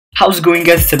How's it going,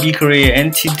 guys? ItsAbukarr here,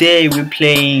 and today we're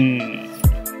playing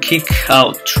Kick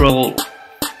Out Troll.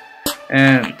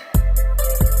 And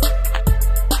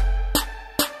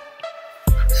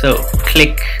so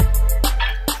click.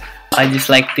 I just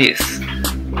like this.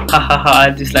 Hahaha,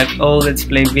 I just like all let's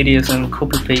play videos and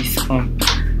copy paste from.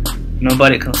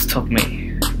 Nobody can stop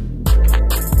me.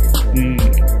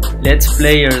 Let's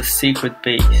play your secret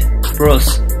base.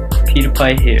 Bros,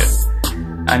 PewDiePie here.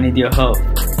 I need your help.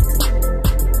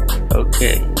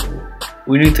 Okay,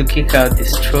 we need to kick out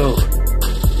this troll.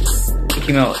 Kick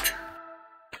him out.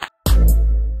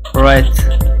 Alright,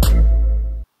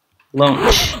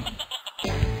 launch.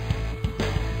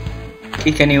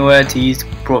 Kick anywhere to use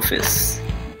profits.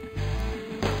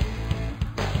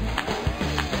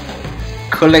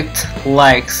 Collect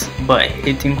likes by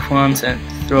hitting fans and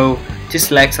throw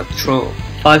dislikes at troll.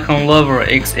 Falcon Lover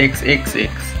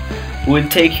XXXX will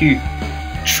take you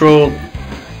troll.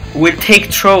 We'll take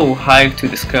troll high to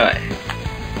the sky.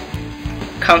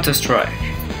 Counter Strike.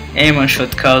 Aim and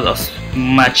shot cause as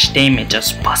much damage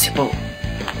as possible.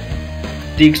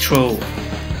 Dig troll.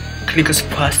 Click as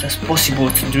fast as possible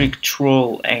to dig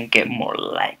troll and get more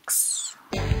likes.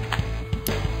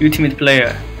 Ultimate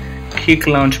player. Kick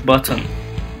launch button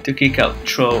to kick out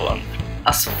troll on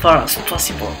as far as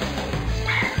possible.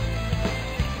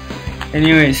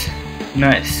 Anyways,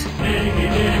 nice.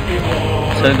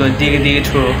 So I go dig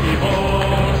troll.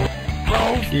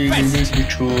 Dig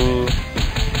troll.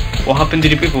 What happened to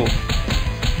the people?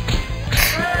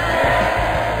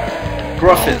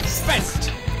 Profits.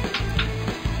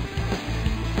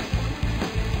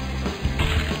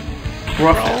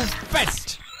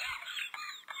 Profits.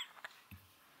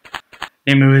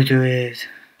 Let me redo it.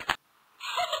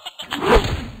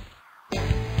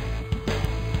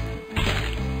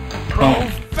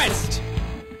 Profit.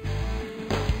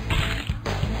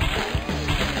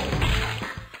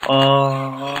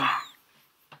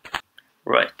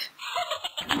 Right.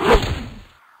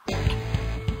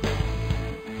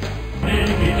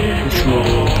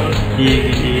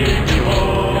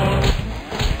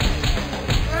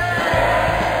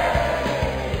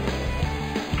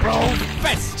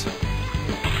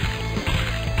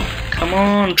 Come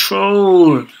on,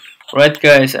 troll! Right,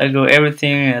 guys, I go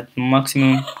everything at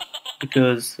maximum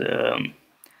because at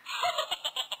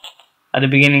the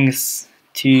beginning it's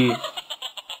too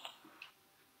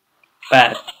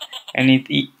bad, and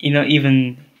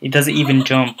it doesn't even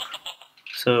jump.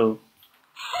 So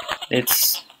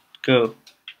let's go.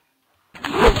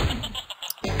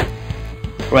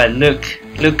 Right,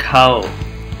 look how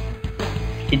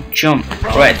it jumped.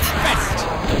 Right,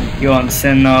 you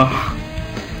understand now.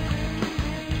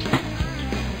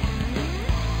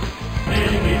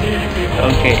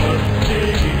 Okay,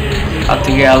 have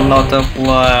to get a lot of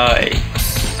likes.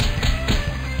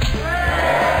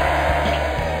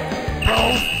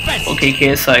 Okay,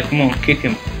 KSI, come on, kick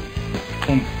him.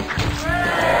 Boom.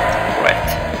 Right.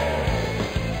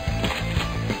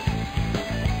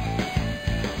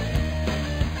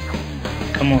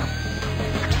 Come on.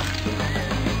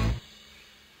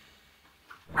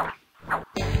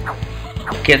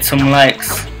 Get some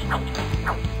likes.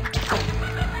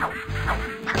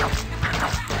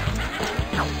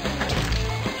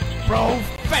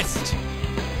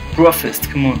 Profit,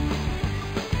 come on.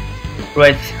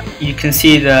 Right, you can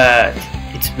see that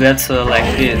it's better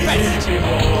like this.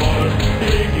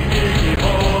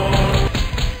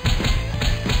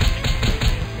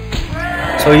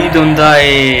 So you don't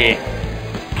die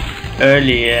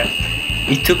early.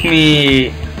 It took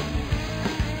me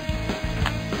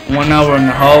 1 hour and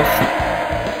a half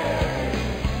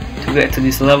to get to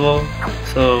this level,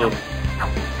 so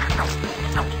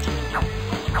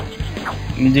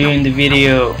I'm doing the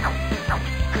video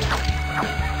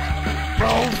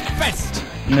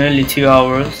nearly 2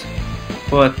 hours,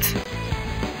 but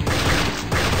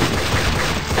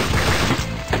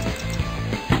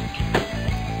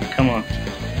come on,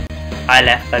 I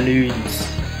left balloons.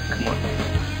 Come on,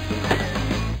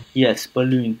 yes,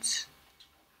 balloons.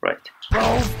 Right,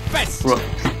 right.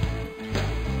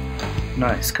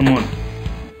 Nice, come on,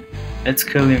 let's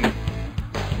kill him.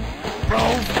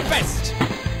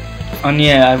 And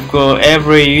yeah, I've got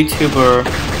every YouTuber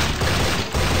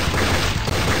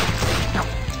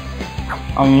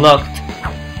unlocked,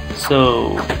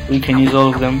 so we can use all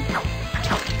of them.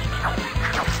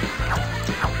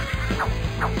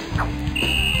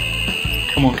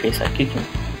 Come on, KSI, kick him.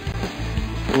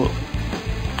 Whoa.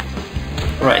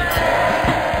 Right.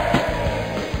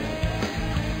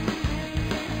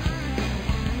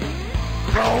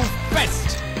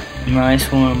 Nice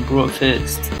one, bro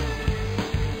fist.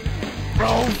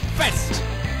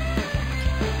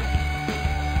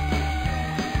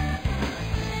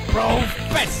 Bro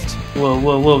Fest. Whoa,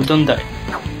 whoa, whoa, don't die.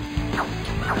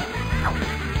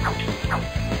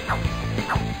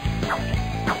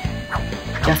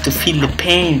 You have to feel the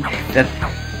pain that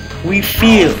we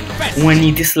feel when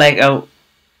you dislike our...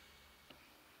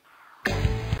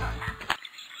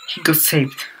 He got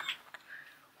saved.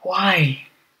 Why?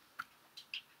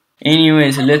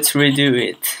 Anyways, let's redo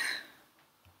it.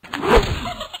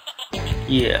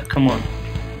 Yeah, come on.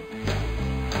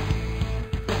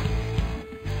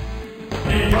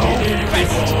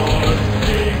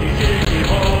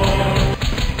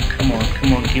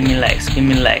 Come on, give me likes, give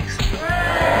me likes.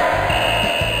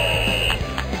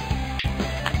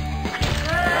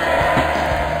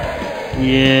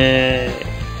 Yeah.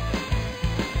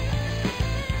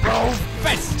 Bro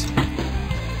Fest.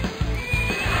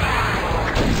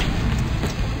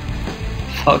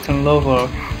 Fucking lover.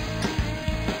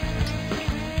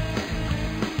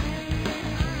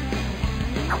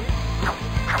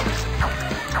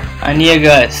 And yeah,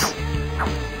 guys,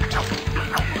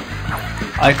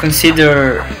 I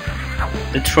consider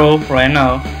the troll right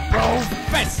now. Bro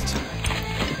Fest.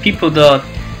 The people that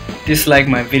dislike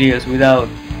my videos without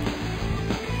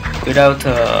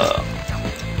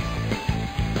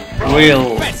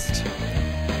real Fest.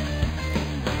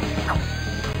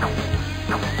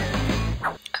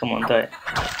 come on, die.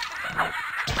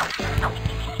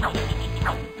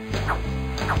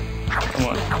 Come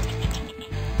on.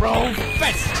 Bro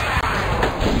Fest.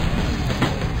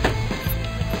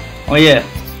 Oh yeah,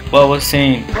 what I was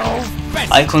saying, Bro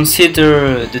Fest. I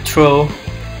consider the troll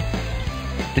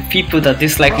the people that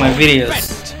dislike my videos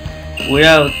Fest.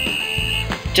 without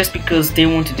just because they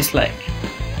want to dislike.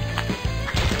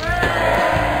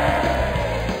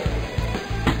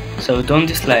 So don't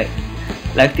dislike,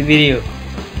 like the video.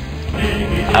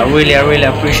 I really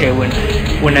appreciate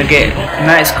when I get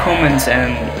nice comments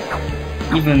and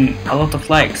even a lot of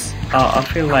likes. I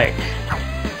feel like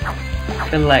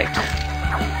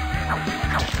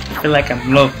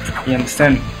I'm loved, you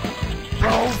understand?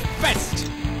 Bro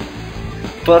Fest.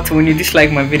 But when you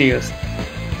dislike my videos,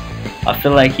 I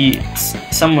feel like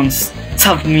someone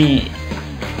stabbed me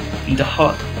in the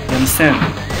heart, you understand?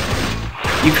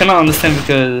 You cannot understand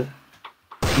because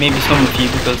maybe some of you,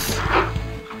 because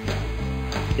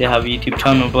they have a YouTube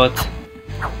channel, but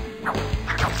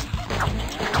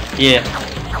yeah,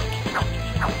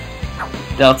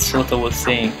 that's what I was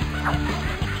saying.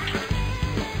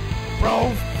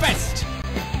 Bro Fest.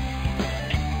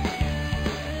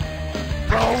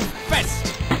 Bro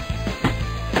Fest.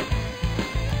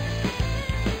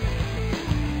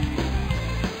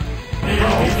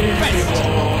 Bro Fest.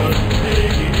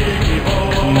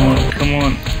 Come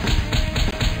on.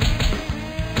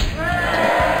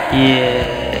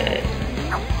 Yeah.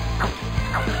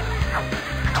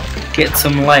 Get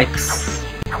some likes.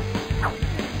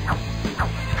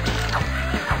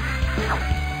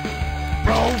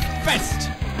 Bro Fest.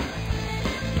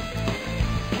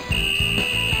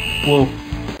 Whoa.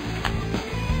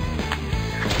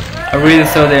 I really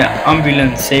thought the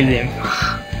ambulance saved him.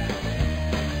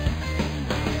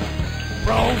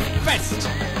 Bro Fest.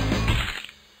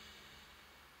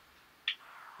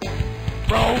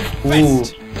 Bro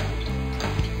Fest.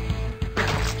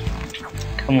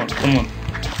 Come on, come on.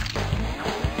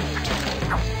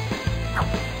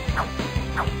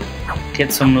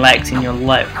 Get some likes in your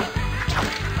life.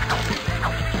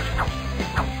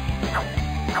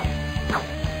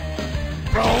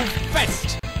 Bro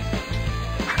Fest.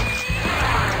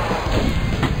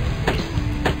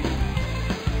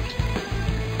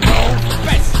 Bro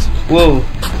Fest. Whoa.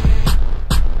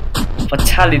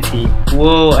 Fatality.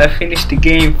 Whoa, I finished the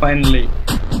game finally.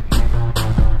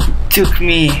 Took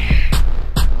me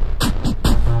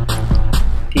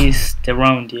the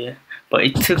round, yeah, but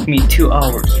it took me 2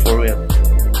 hours, for real.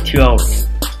 2 hours.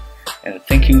 And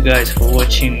thank you guys for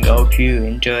watching. I hope you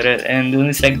enjoyed it, and don't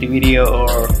dislike the video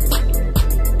or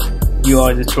you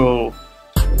are the troll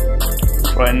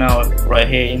right now, right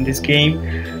here in this game.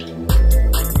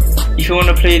 If you want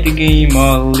to play the game,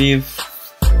 I'll leave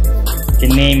the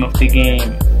name of the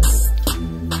game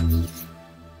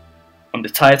on the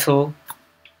title.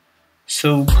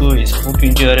 So guys, hope you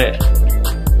enjoyed it.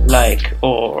 Like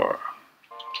or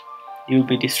you'll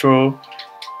be destroyed.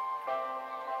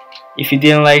 If you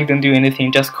didn't like, don't do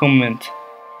anything, just comment.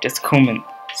 Just comment.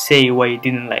 Say why you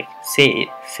didn't like. Say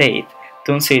it.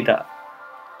 Don't say that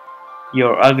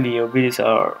you're ugly, your videos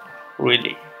are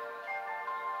really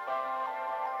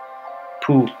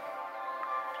poo.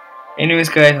 Anyways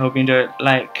guys, hope you enjoyed.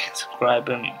 Like, subscribe,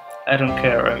 and I don't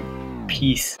care.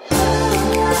 Peace.